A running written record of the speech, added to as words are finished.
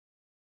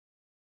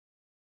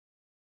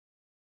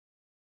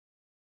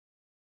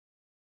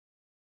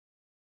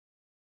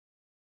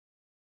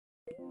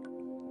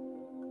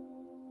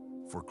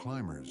For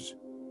climbers,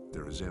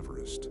 there is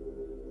Everest.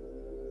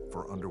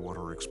 For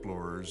underwater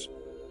explorers,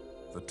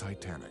 the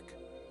Titanic.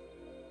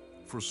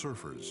 For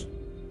surfers,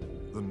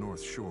 the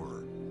North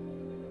Shore.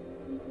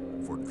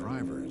 For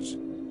drivers,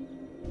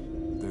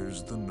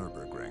 there's the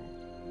Nurburgring.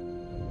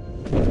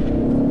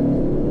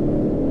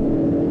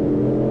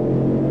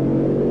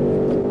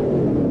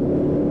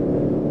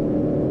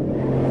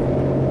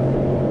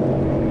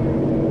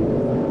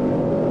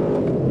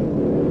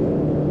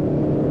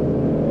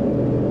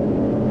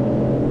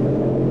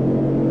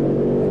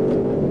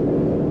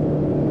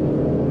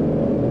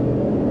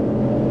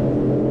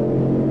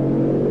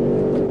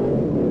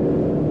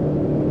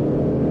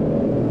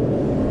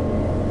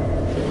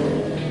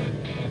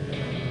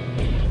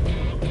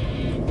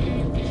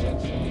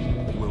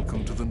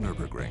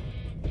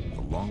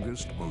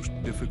 Most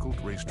difficult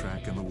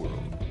racetrack in the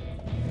world.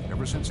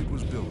 Ever since it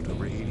was built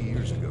over 80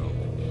 years ago,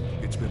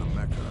 it's been a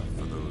mecca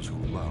for those who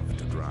love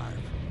to drive.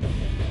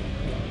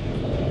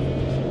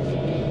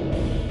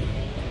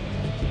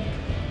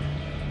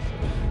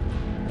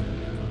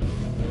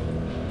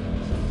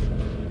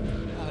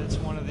 It's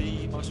one of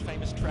the most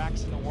famous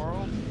tracks in the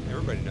world.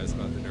 Everybody knows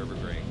about the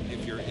Nurburgring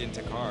if you're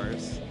into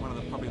cars. One of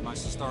the probably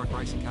most historic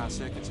racing car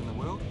circuits in the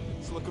world.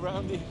 Just look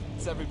around you.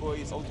 It's every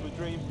boy's ultimate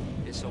dream.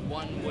 It's a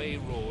one-way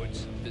road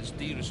that's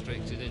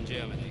de-restricted in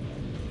Germany,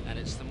 and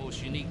it's the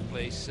most unique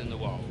place in the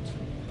world.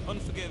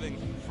 Unforgiving.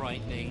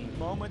 Frightening.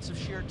 Moments of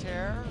sheer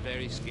terror.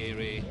 Very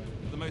scary.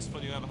 The most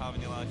fun you ever have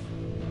in your life.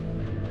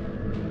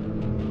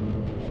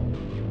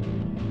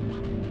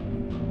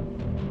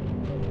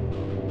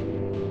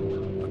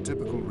 A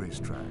typical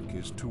racetrack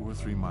is 2 or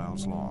 3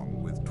 miles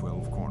long with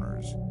 12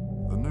 corners.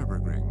 The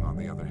Nürburgring, on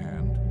the other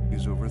hand,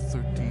 is over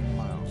 13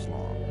 miles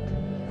long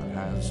and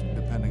has,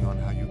 depending on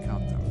how you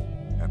count them,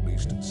 at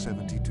least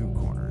 72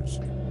 corners.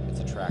 It's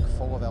a track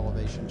full of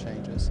elevation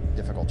changes,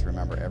 difficult to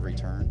remember every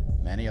turn.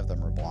 Many of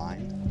them are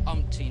blind.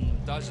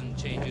 Umpteen dozen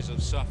changes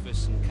of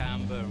surface and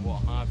camber and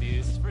what have you.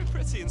 It's very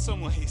pretty in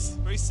some ways.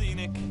 Very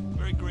scenic,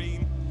 very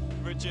green,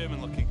 very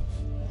German looking.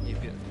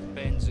 You've got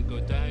bends that go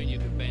down,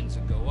 you've got bends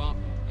that go up.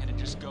 And it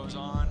just goes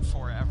on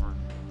forever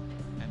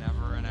and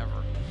ever and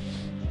ever.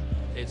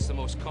 It's the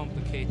most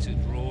complicated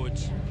road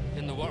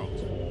in the world.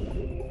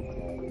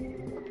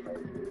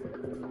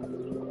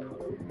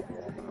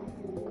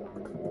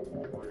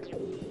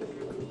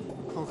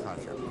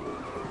 Hochhagen.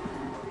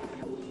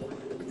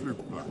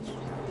 Flugplatz.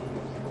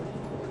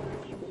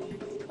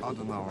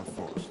 Adenauer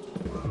Forst.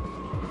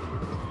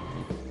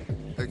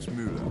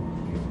 Exmühle.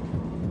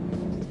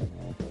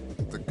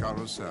 The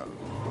Carousel.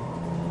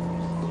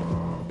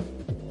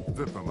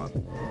 Wippermann.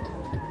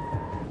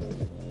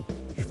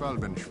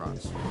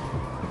 Schwalbenschwanz.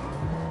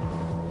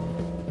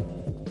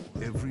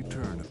 Every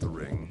turn at the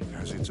ring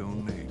has its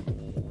own name.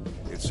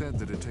 It's said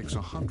that it takes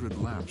 100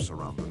 laps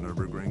around the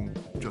Nürburgring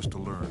just to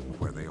learn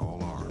where they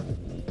all are.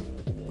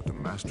 But to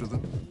master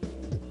them,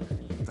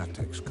 that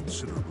takes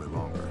considerably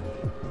longer.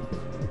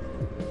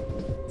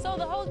 So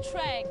the whole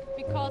track,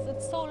 because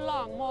it's so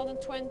long, more than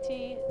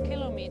 20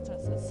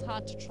 kilometers, it's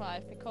hard to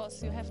drive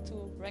because you have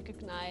to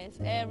recognize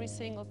every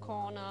single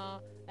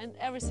corner and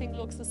everything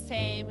looks the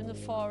same in the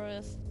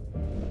forest.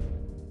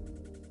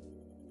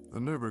 The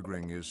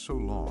Nürburgring is so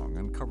long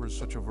and covers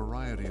such a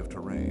variety of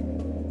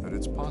terrain that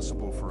it's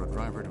possible for a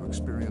driver to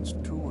experience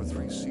 2 or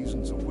 3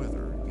 seasons of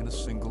weather in a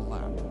single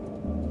lap.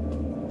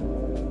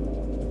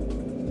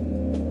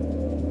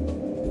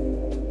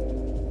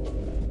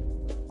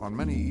 On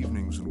many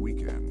evenings and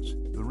weekends,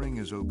 the ring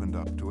is opened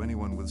up to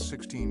anyone with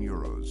 16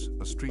 euros,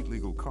 a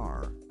street-legal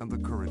car, and the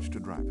courage to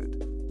drive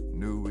it.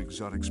 New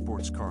exotic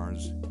sports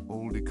cars,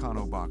 old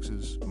econo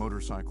boxes,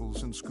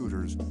 motorcycles, and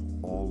scooters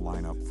all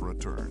line up for a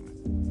turn.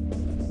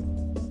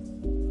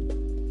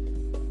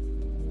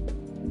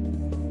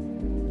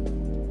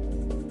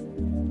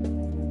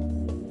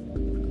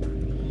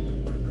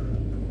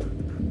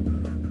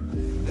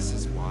 This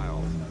is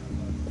wild.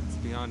 It's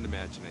beyond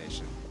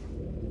imagination.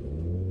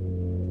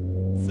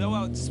 So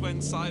I just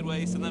went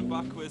sideways and then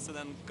backwards and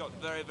then got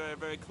very, very,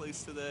 very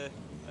close to the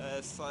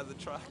side of the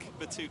track,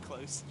 but too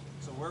close.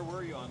 So where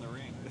were you on the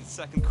ring? The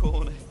second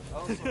corner.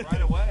 Oh, so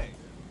right away.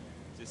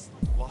 Just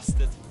lost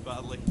it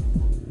badly.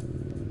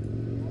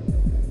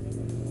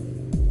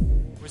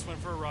 We just went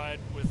for a ride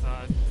with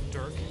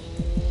Dirk.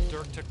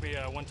 Dirk took me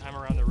one time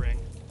around the ring.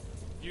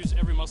 Used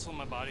every muscle in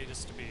my body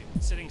just to be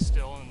sitting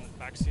still in the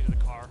backseat of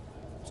the car.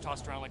 Just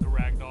tossed around like a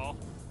rag doll.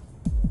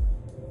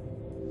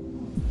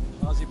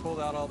 Ozzy pulled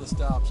out all the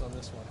stops on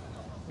this one.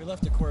 We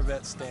left the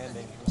Corvette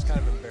standing. It was kind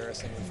of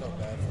embarrassing. We felt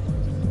bad for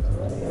it.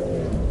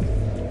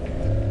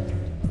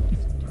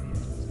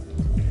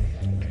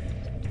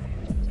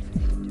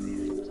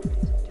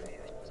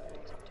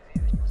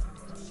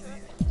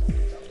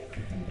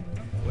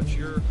 What's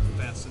your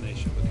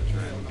fascination with the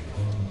track?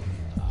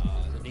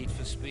 The need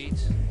for speed,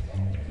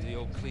 the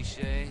old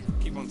cliche.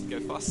 Keep wanting to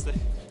go faster.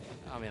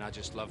 I mean, I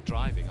just love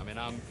driving. I mean,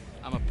 I'm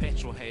a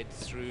petrol head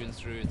through and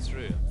through and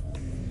through.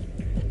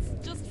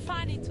 It's just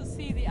funny to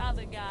see the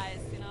other guys,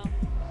 you know.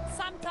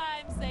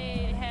 Sometimes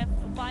they have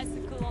a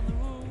bicycle on the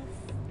roof,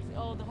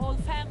 So the whole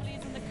family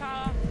is in the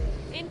car,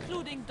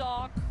 including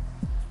dog,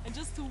 and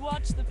just to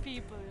watch the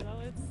people, you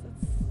know,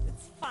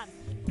 it's fun.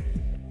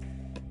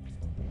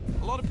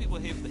 A lot of people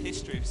here for the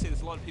history. You see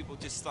there's a lot of people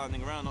just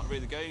standing around, not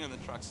really going on the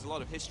tracks. There's a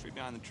lot of history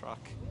behind the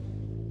track.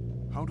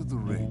 How did the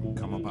ring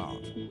come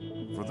about?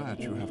 For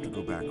that, you have to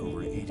go back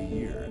over 80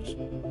 years.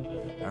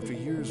 After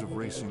years of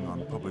racing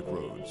on public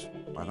roads,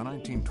 by the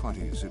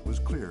 1920s, it was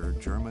clear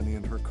Germany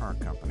and her car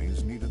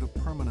companies needed a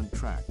permanent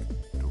track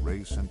to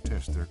race and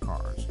test their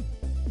cars.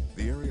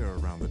 The area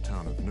around the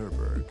town of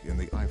Nurburgring in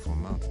the Eifel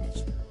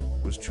Mountains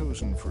was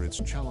chosen for its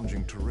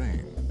challenging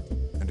terrain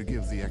and to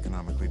give the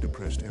economically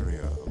depressed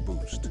area a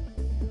boost.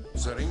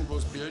 The ring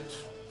was built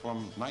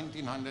from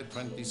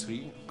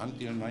 1923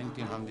 until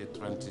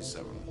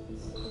 1927.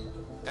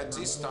 At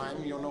this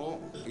time, you know,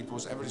 it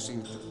was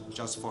everything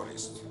just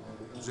forest.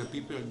 The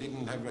people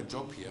didn't have a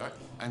job here,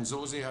 and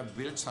so they have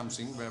built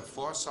something where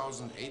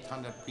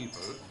 4,800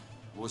 people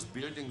was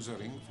building the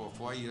ring for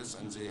 4 years,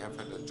 and they have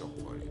had a job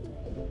for it.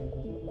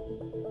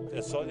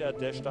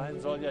 Der Stein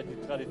soll ja die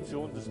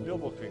Tradition des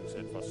Nürburgrings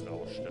etwas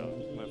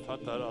herausstellen. Mein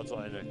Vater hat also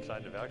eine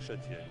kleine Werkstatt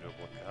hier in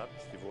Nürburgring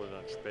gehabt. Die wurde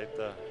dann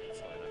später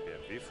zu einer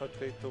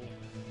BMW-Vertretung.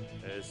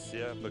 Er ist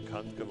sehr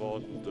bekannt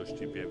geworden durch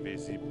die BMW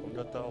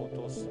 700er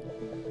Autos.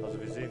 Also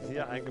wir sehen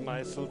hier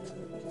eingemeißelt,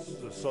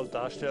 das soll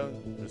darstellen,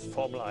 das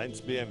Formel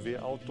 1 BMW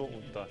Auto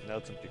unter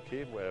Nelson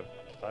Piquet, wo er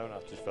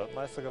 83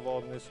 Weltmeister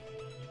geworden ist.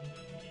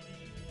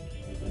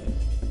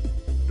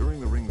 During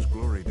the ring's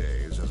glory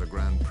days as a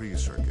Grand Prix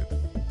circuit,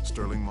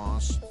 Sterling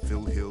Moss,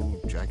 Phil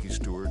Hill, Jackie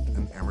Stewart,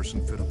 and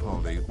Emerson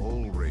Fittipaldi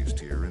all raced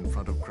here in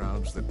front of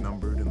crowds that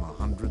numbered in the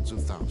hundreds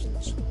of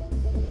thousands.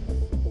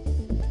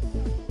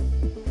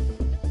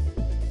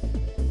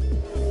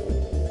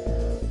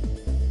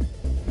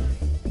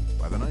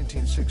 By the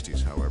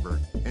 1960s, however,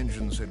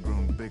 engines had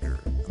grown bigger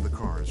and the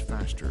cars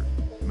faster.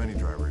 Many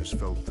drivers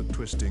felt the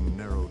twisting,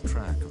 narrow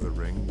track of the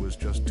ring was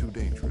just too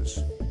dangerous.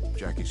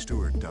 Jackie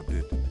Stewart dubbed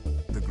it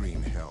the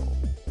Green Hell.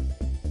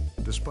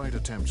 Despite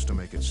attempts to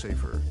make it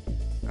safer,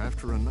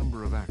 after a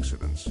number of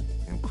accidents,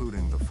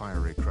 including the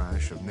fiery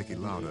crash of Niki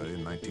Lauda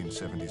in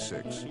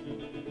 1976,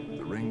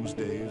 the ring's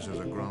days as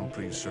a Grand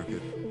Prix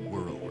circuit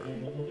were over.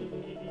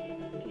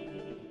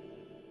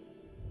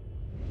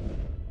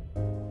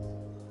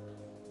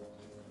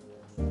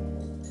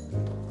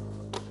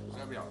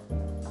 There we are.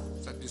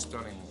 That is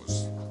Sterling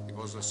Moss. He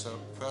was the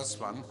first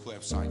one who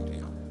have signed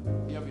here.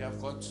 Here we have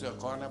got the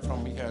corner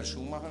from Michael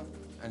Schumacher.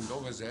 And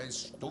over there is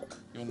Stuck,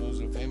 you know,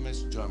 the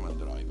famous German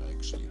driver,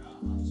 actually.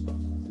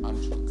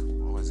 Hans Stuck,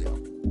 over there.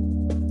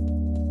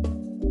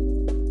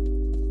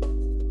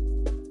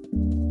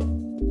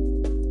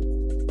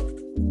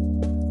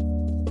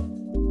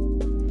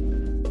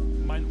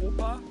 Mein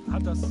Opa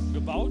hat das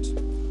gebaut,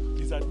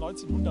 die seit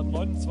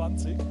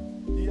 1929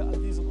 hier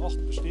an diesem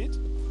Ort besteht.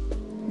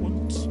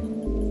 Und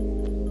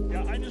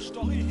ja, eine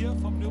Story hier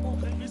vom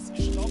Nürburgring ist,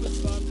 ich glaube,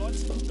 es war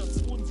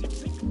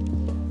 1972.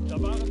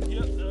 Da waren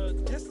hier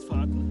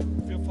Testfahrten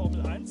für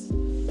Formel 1.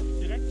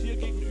 Direkt hier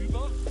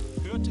gegenüber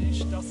hörte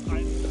ich, dass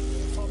ein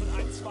Formel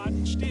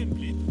 1-Wagen stehen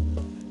blieb.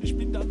 Ich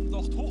bin dann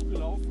dort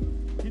hochgelaufen,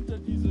 hinter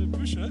diese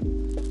Büsche,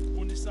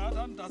 und ich sah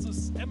dann, dass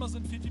es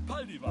Emerson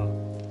Fittipaldi war,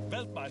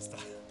 Weltmeister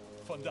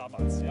von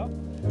damals. Ja?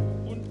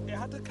 Und er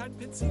hatte kein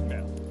Benzin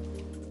mehr.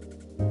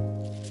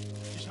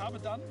 Ich habe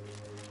dann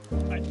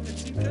einen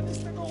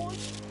Benzinkanister geholt,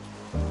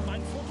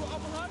 mein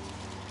Fotoapparat,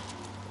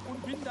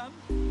 und bin dann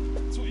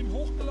zu ihm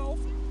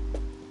hochgelaufen.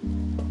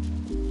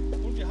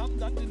 Und wir haben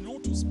dann den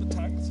Lotus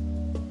betankt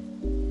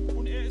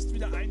und er ist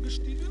wieder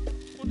eingestiegen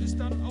und ist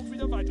dann auch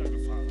wieder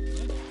weitergefahren.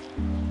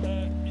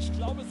 Ich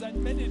glaube,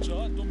 sein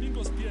Manager,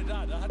 Domingos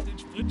Piedada, hat den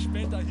Sprit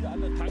später hier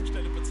an der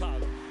Tankstelle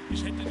bezahlt.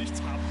 Ich hätte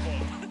nichts haben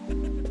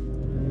wollen.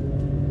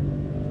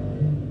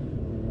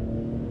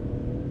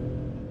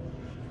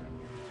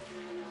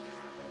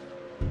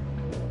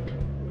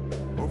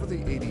 Over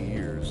the 80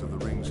 years of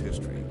the ring's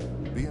history,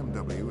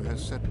 BMW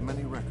has set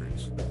many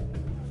records.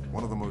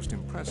 One of the most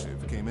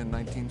impressive came in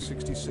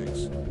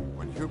 1966,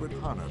 when Hubert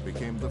Hanna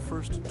became the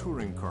first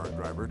touring car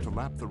driver to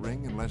lap the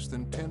ring in less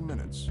than 10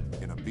 minutes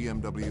in a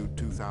BMW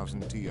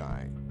 2000 Ti.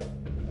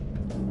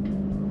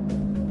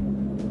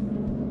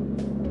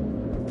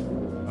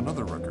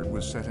 Another record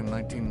was set in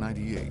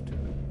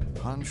 1998.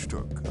 Hans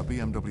Stuck, a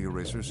BMW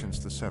racer since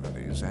the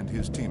 70s, and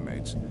his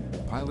teammates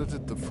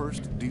piloted the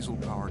first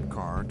diesel-powered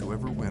car to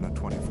ever win a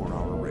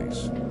 24-hour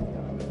race.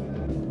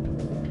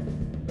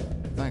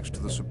 Thanks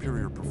to the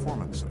superior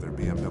performance of their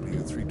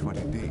BMW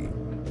 320d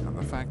and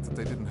the fact that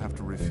they didn't have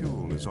to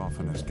refuel as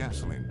often as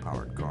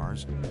gasoline-powered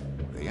cars,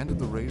 they ended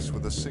the race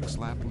with a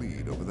 6-lap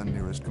lead over the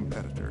nearest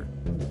competitor.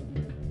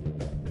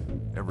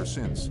 Ever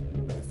since,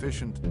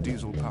 efficient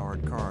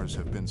diesel-powered cars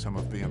have been some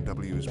of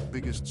BMW's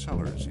biggest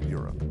sellers in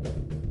Europe.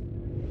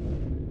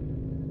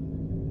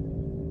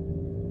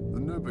 The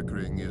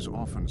Nürburgring is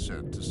often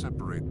said to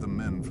separate the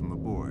men from the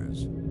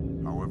boys.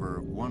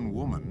 However, one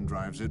woman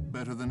drives it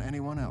better than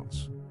anyone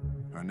else.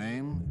 Her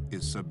name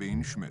is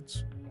Sabine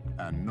Schmitz,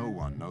 and no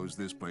one knows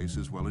this place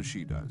as well as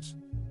she does.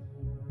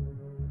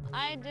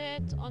 I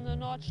did on the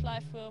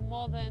Nordschleife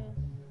more than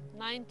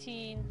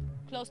 19,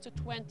 close to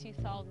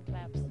 20,000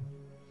 laps.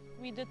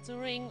 We did the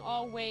ring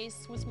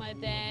always with my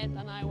dad,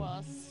 and I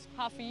was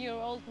half a year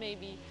old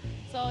maybe.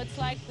 So it's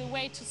like the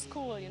way to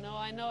school, you know.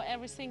 I know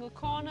every single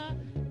corner,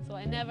 so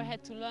I never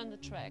had to learn the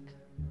track.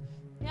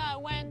 Yeah, I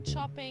went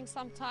shopping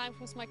sometimes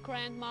with my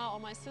grandma or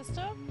my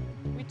sister.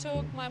 We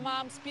took my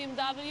mom's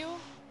BMW.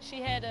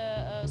 She had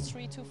a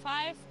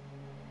 325,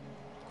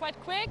 quite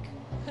quick.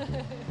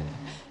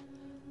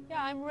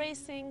 Yeah, I'm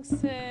racing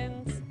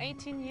since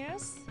 18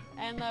 years,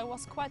 and I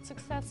was quite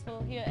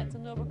successful here at the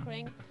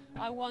Nürburgring.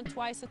 I won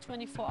twice a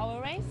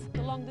 24-hour race,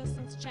 the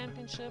long-distance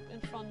championship in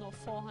front of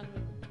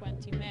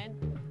 420 men.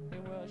 They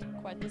were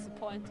quite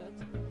disappointed.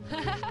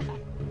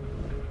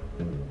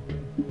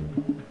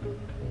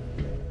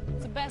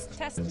 It's the best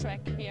test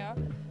track here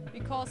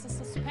because the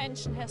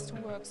suspension has to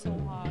work so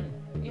hard.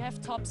 You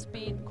have top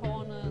speed,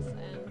 corners,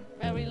 and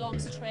very long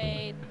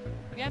straight.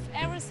 You have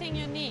everything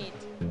you need,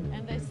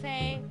 and they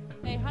say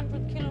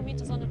 100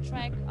 kilometers on a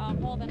track are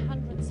more than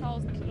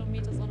 100,000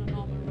 kilometers on a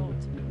normal road.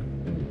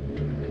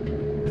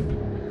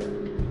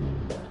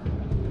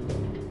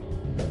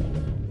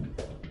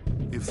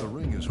 If the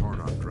ring is hard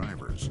on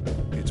drivers,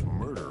 it's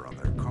murder on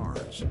their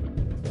cars.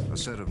 A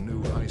set of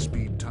new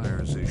high-speed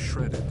tires is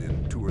shredded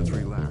in 2 or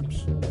 3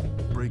 laps.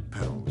 Brake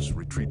pedals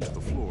retreat to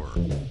the floor,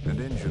 and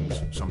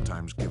engines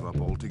sometimes give up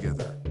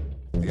altogether.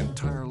 The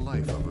entire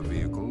life of a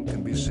vehicle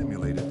can be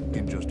simulated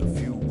in just a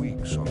few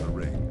weeks on the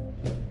ring.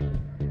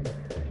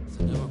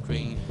 The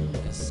Nürburgring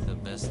is the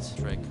best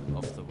track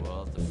of the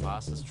world, the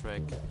fastest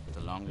track,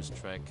 the longest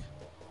track,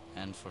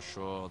 and for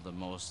sure the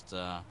most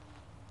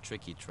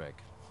tricky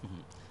track.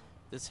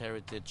 This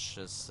heritage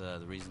is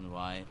the reason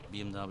why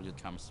BMW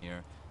comes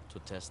here to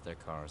test their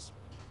cars.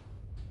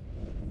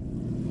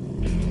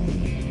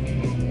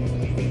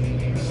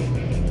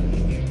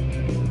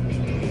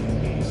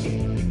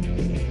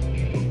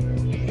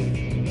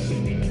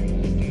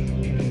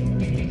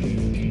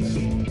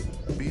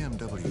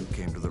 BMW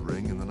came to the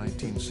ring in the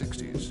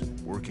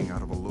 1960s. Working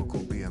out of a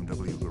local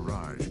BMW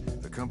garage,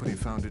 the company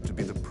found it to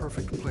be the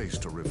perfect place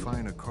to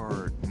refine a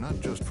car not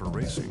just for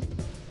racing,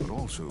 but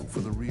also for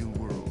the real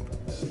world.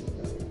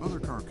 Other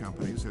car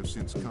companies have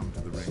since come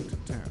to the ring to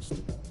test,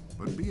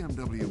 but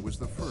BMW was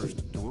the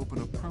first to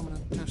open a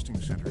permanent testing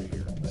center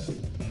here.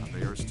 And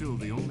they are still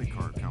the only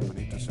car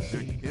company to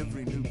subject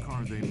every new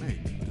car they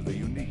make to the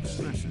unique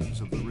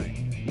stresses of the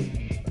ring.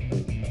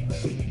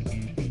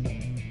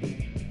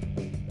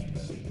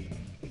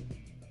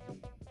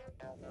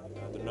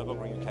 The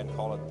Nürburgring, you can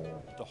call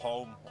it the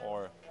home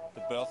or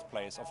the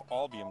birthplace of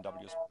all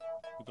BMWs.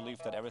 We believe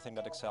that everything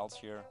that excels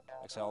here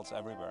excels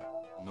everywhere.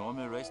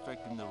 Normal racetrack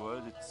in the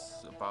world,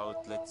 it's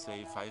about, let's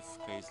say, 5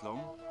 km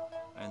long,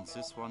 and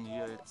this one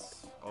here,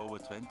 it's over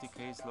 20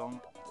 km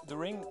long. The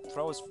ring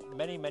throws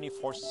many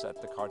forces at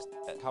the cars.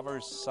 It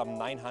covers some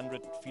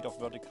 900 feet of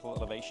vertical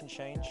elevation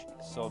change,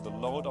 so the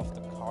load of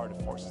the car,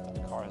 the forces that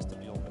the car has to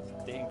deal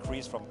with, they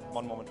increase from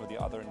one moment to the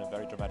other in a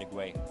very dramatic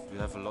way. You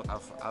have a lot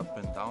of up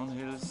and down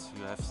hills,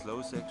 you have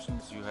slow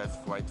sections, you have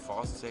quite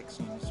fast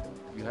sections,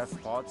 you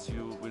have parts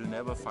you will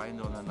never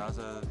find on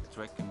another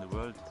track in the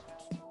world.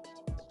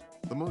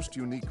 The most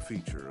unique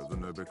feature of the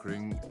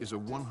Nürburgring is a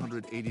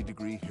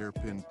 180-degree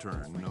hairpin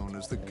turn known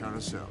as the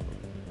carousel.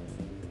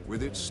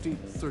 With its steep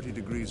 30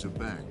 degrees of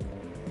bank,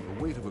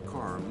 the weight of a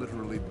car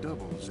literally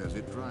doubles as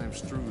it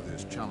drives through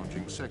this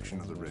challenging section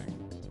of the ring.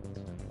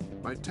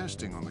 By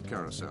testing on the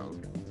carousel,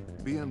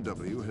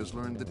 BMW has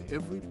learned that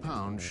every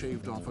pound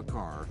shaved off a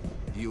car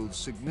yields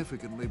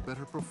significantly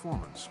better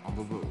performance on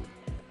the road.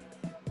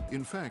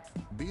 In fact,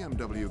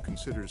 BMW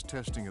considers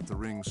testing at the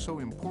ring so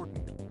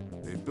important,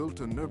 they've built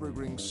a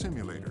Nürburgring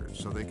simulator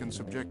so they can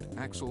subject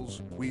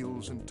axles,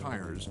 wheels, and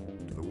tires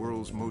to the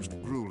world's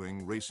most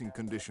grueling racing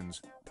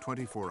conditions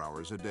 24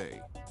 hours a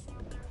day.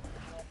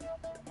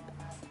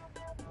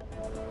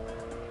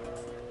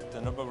 The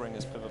Nürburgring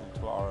is pivotal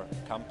to our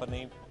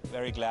company.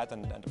 Very glad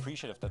and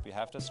appreciative that we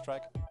have this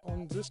track.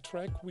 On this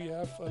track we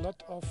have a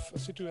lot of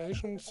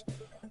situations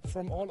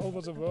from all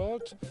over the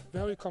world,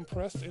 very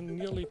compressed in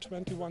nearly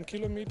 21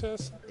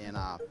 kilometers. In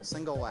a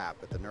single lap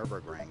at the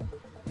Nürburgring,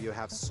 you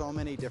have so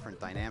many different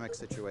dynamic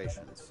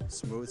situations.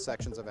 Smooth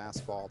sections of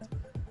asphalt,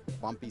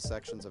 bumpy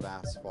sections of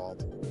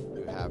asphalt.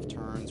 You have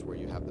turns where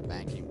you have the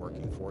banking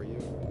working for you.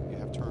 You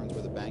have turns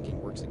where the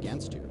banking works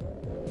against you.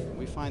 And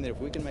we find that if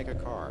we can make a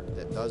car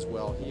that does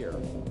well here,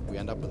 we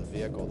end up with a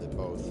vehicle that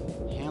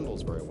both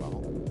handles very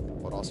well,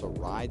 but also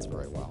rides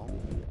very well.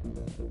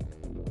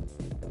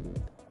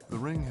 The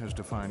ring has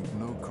defined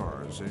no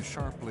cars as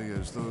sharply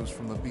as those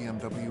from the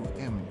BMW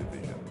M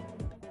division.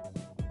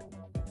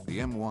 The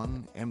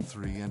M1,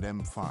 M3, and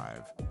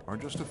M5 are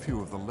just a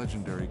few of the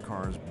legendary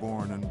cars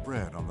born and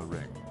bred on the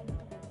ring.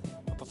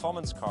 A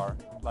performance car,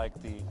 like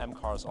the M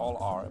cars all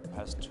are,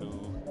 has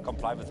to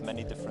comply with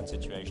many different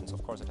situations.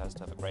 Of course, it has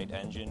to have a great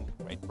engine,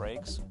 great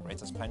brakes, great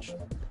suspension,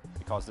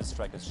 because this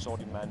track is so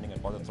demanding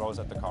at what it throws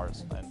at the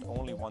cars. And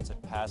only once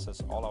it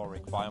passes all our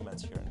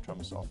requirements here in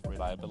terms of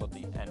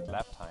reliability and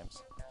lap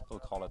times, we'll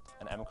call it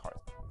an M car.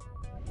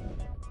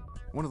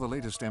 One of the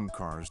latest M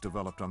cars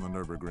developed on the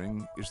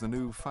Nürburgring is the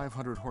new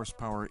 500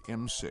 horsepower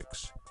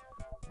M6.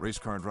 Race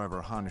car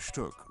driver Hans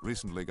Stuck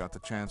recently got the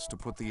chance to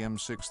put the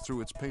M6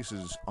 through its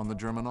paces on the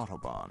German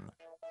Autobahn.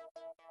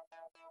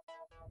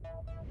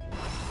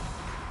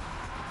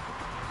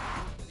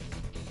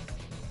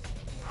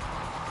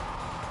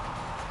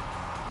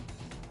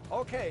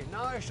 Okay,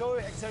 now I show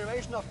you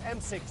acceleration of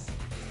M6.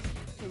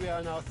 We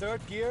are now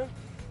third gear,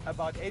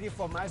 about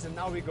 84 miles, and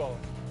now we go.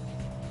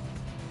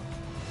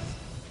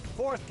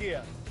 Fourth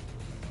gear,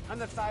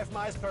 105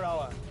 miles per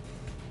hour.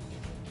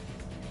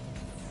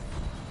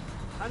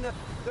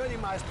 130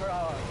 miles per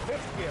hour,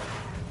 fifth gear.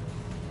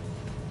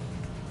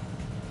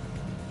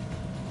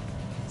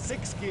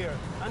 Sixth gear,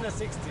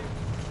 160,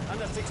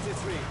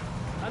 163,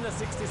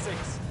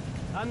 166,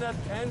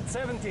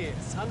 170,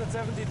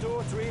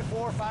 172, 3,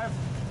 4, 5,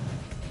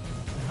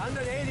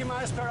 180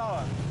 miles per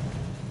hour.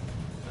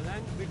 And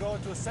then we go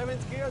to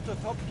seventh gear, to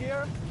top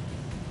gear,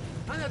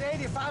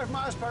 185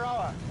 miles per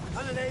hour,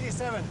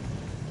 187,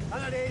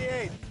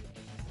 188,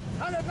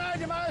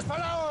 190 miles per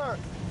hour,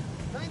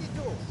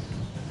 92,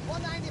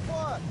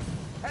 194.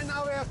 And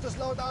now we have to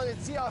slow down and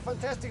see how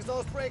fantastic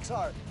those brakes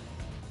are.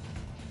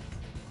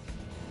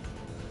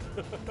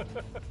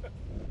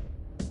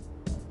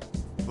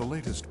 The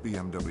latest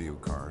BMW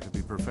car to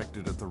be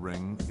perfected at the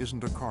ring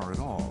isn't a car at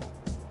all.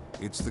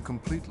 It's the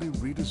completely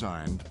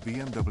redesigned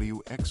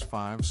BMW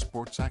X5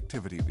 sports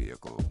activity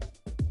vehicle.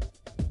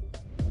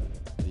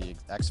 The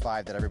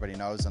X5 that everybody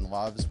knows and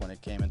loves, when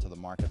it came into the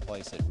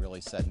marketplace, it really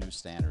set new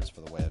standards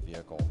for the way a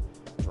vehicle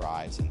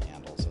drives and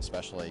handles,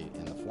 especially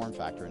in the form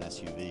factor an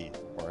SUV,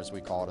 or as we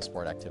call it, a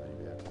sport activity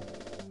vehicle.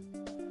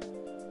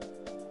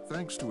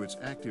 Thanks to its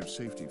active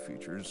safety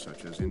features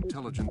such as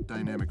intelligent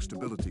dynamic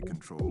stability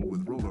control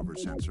with rollover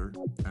sensor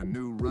and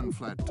new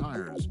run-flat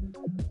tires,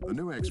 the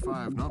new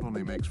X5 not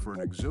only makes for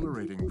an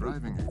exhilarating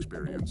driving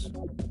experience,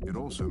 it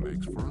also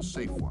makes for a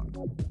safe one.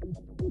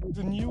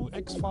 The new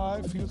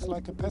X5 feels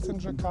like a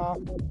passenger car,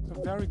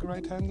 a very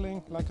great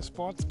handling like a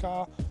sports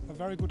car, a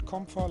very good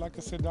comfort like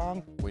a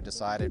sedan. We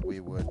decided we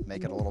would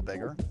make it a little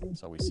bigger,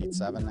 so we seat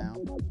 7 now.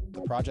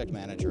 The project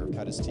manager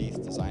cut his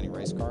teeth designing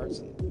race cars,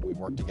 and we've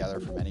worked together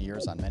for many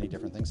years on many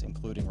different things,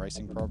 including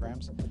racing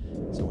programs.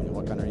 So when you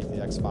look underneath the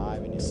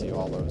X5 and you see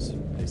all those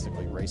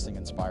basically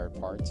racing-inspired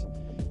parts,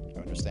 you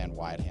understand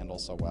why it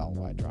handles so well,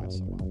 why it drives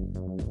so well.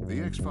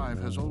 The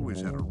X5 has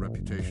always had a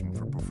reputation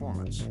for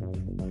performance.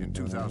 In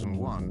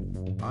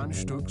 2001, Hans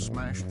Stuck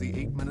smashed the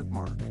 8-minute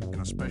mark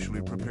in a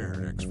specially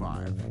prepared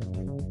X5.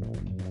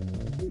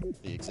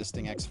 The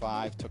existing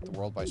X5 took the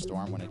world by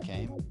storm when it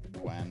came.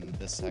 When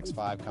this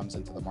X5 comes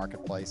into the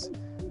marketplace,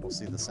 we'll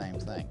see the same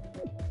thing.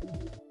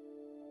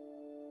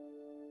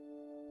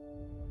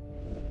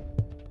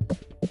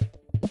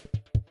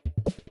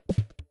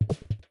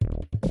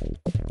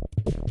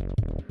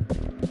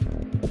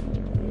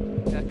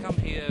 I come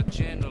here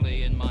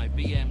generally in my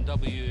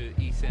BMW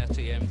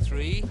E30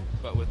 M3,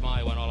 but with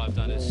my one all I've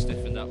done is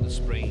stiffened up the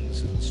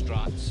springs and the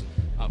struts,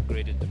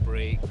 upgraded the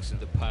brakes and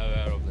the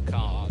power of the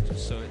car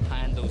just so it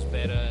handles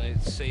better and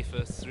it's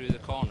safer through the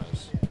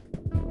corners.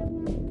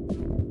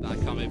 I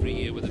come every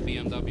year with the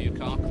BMW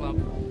Car Club.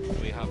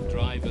 We have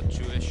driver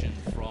tuition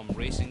from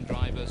racing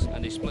drivers,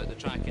 and they split the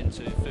track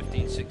into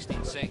 15,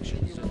 16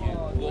 sections. And you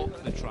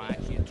walk the track,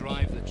 you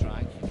drive the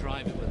track, you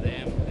drive it with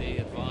them, they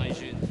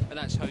advise you, and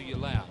that's how you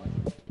learn.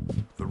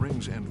 The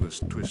ring's endless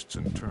twists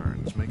and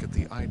turns make it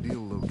the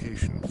ideal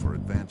location for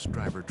advanced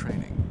driver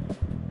training.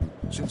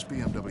 Since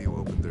BMW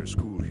opened their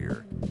school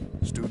here,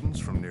 students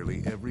from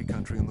nearly every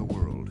country in the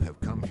world have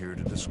come here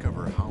to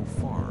discover how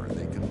far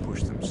they can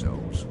push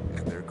themselves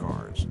and their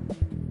cars.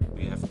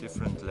 We have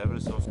different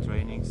levels of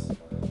trainings,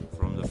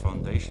 from the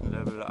foundation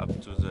level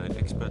up to the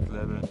expert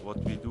level.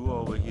 What we do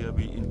over here,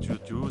 we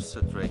introduce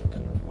the track.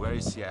 Where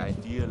is the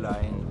ideal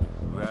line?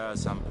 Where are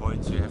some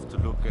points you have to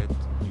look at?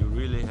 You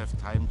really have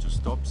time to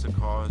stop the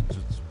car,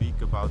 to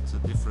speak about the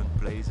different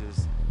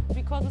places.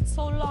 Because it's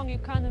so long, you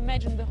can't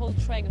imagine the whole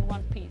track in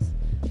one piece.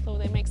 So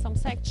they make some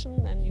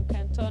section and you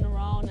can turn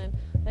around, and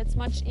that's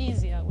much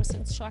easier with the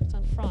instructor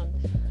in front.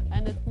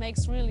 And it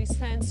makes really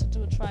sense to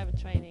do driver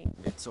training.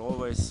 It's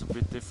always a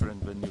bit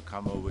different when you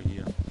come over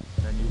here.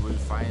 Then you will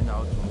find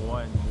out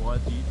more and more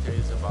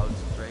details about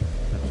the track.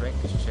 The track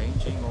is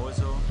changing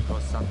also,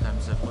 because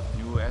sometimes they put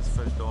new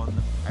asphalt on.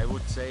 I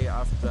would say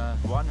after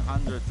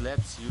 100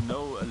 laps you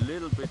know a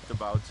little bit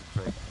about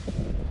the track.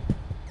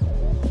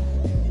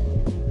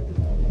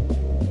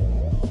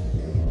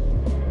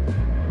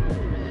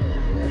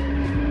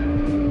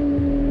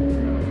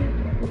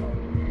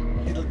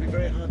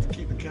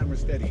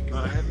 Steady.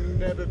 I have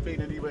never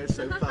been anywhere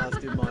so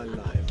fast in my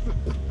life.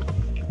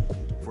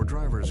 For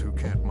drivers who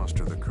can't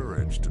muster the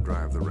courage to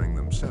drive the ring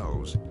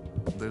themselves,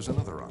 there's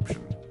another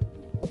option.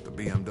 The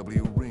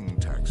BMW Ring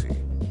Taxi.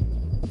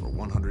 For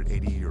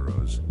 180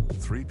 euros,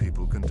 3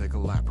 people can take a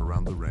lap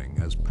around the ring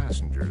as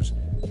passengers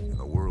in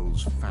the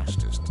world's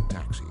fastest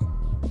taxi.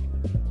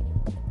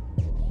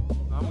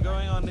 I'm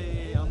going on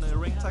the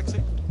Ring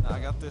Taxi. I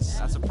got this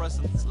as a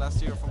present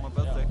last year for my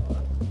birthday.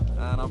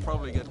 and I'll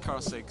probably get car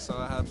sick, so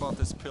I had bought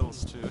this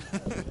pills too.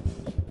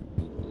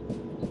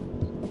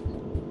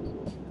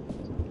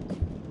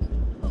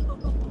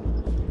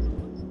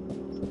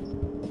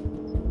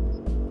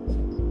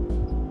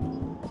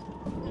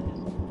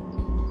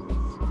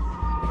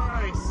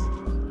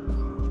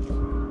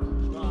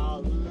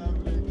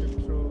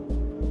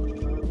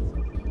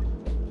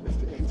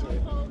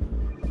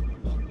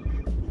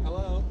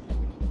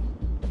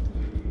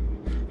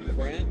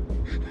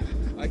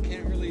 I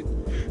can't really,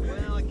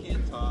 well, I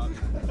can't talk.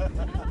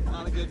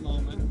 Not a good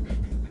moment.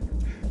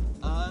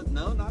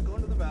 No, not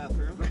going to the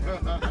bathroom.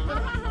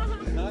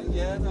 Not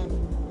yet. We're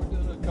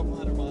doing a couple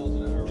 100 miles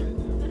an hour right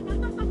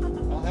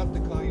now. I'll have to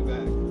call you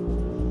back.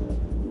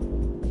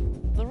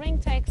 The Ring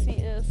Taxi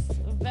is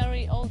a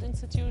very old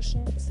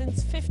institution,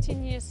 since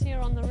 15 years here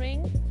on the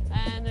Ring,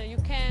 and you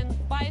can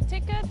buy a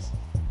ticket,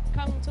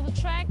 come to the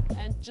track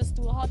and just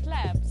do a hot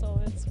lap. So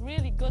it's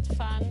really good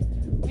fun.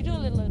 We do a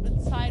little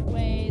bit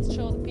sideways,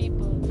 show the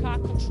people car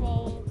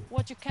control,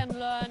 what you can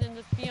learn in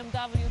the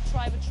BMW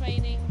driver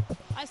training.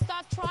 I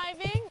start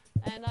driving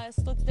and I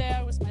stood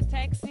there with my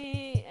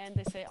taxi and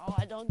they say, oh,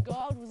 I don't go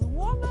out with a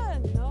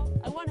woman, you know?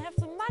 I want to have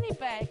some money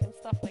back and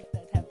stuff like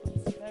that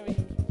happens. Very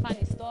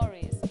funny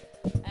stories.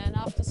 And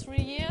after 3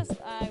 years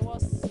I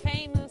was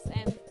famous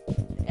and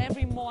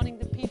every morning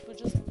the people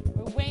just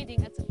were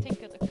waiting at the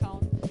ticket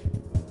account.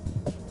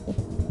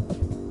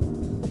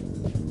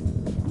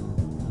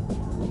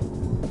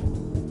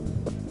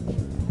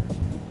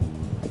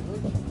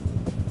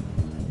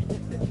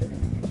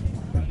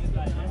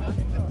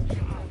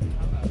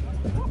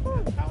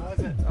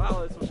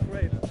 Oh, this was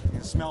great. You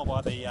can smell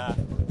by the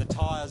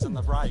tyres and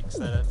the brakes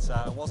that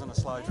it wasn't a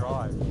slow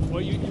drive.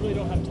 Well, you really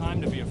don't have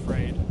time to be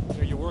afraid.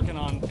 You're working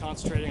on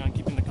concentrating on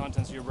keeping the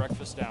contents of your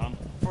breakfast down.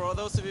 For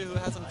those of you who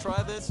hasn't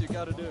tried this, you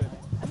got to do it.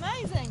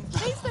 Amazing.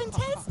 She's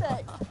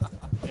fantastic.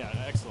 Yeah,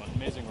 excellent,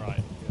 amazing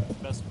ride.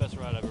 Yeah. Best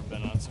ride I've ever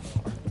been on so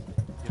far.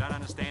 You don't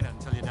understand it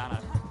until you've done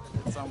it.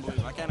 It's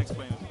unbelievable. I can't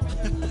explain it.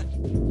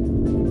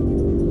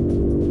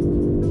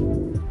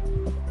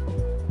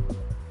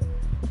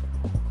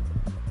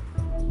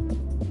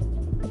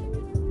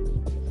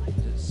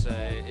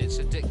 It's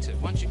addictive.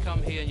 Once you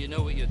come here and you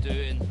know what you're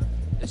doing,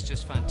 it's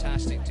just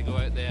fantastic to go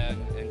out there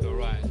and go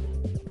right.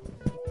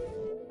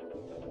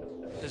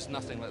 There's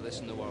nothing like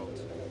this in the world.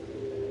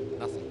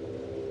 Nothing.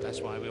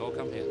 That's why we all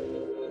come here.